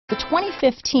The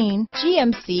 2015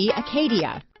 GMC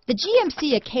Acadia. The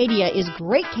GMC Acadia is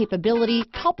great capability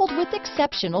coupled with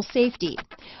exceptional safety.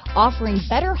 Offering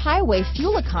better highway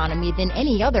fuel economy than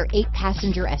any other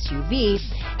 8-passenger SUV,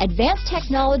 advanced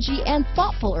technology and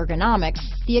thoughtful ergonomics,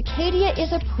 the Acadia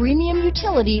is a premium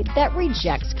utility that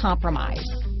rejects compromise.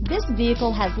 This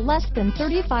vehicle has less than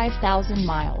 35,000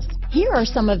 miles. Here are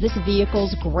some of this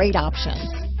vehicle's great options: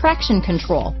 traction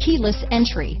control, keyless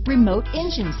entry, remote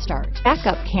engine start,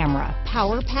 backup camera,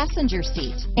 power passenger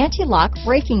seat, anti-lock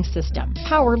braking system,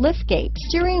 power liftgate,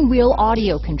 steering wheel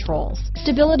audio controls,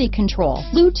 stability control,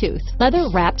 Bluetooth,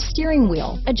 leather-wrapped steering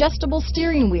wheel, adjustable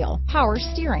steering wheel, power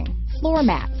steering, floor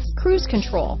mats, cruise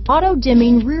control,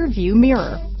 auto-dimming rear view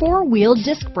mirror, 4-wheel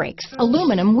disc brakes,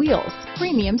 aluminum wheels,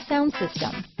 premium sound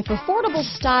system. If affordable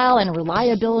style and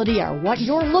reliability are what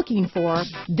you're looking for,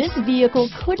 this vehicle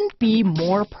couldn't be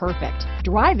more perfect.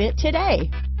 Drive it today.